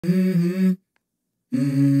Let's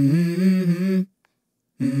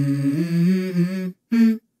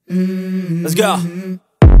go.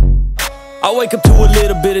 I wake up to a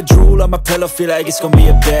little bit of drool on my pillow, feel like it's gonna be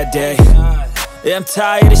a bad day. Yeah, I'm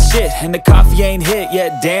tired of shit, and the coffee ain't hit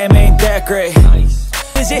yet, damn, ain't that great.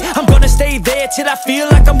 Is it? I'm gonna stay there till I feel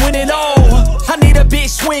like I'm winning all. I need a big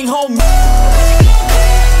swing home.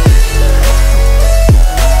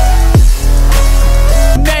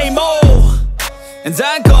 Name and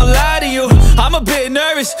I ain't gonna lie to you, I'm a bit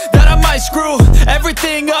nervous that I might screw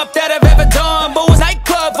everything up that I've ever done. But was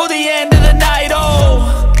nightclub for the end of the night,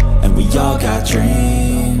 oh. And we all got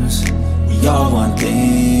dreams, we all want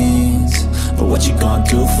things. But what you gonna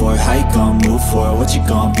do for it? How you gonna move for it? What you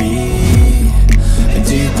gonna be? And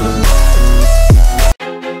do you believe?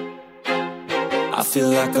 I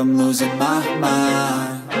feel like I'm losing my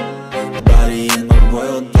mind, body in the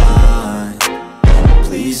world blind.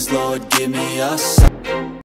 Please, Lord, give me a sign.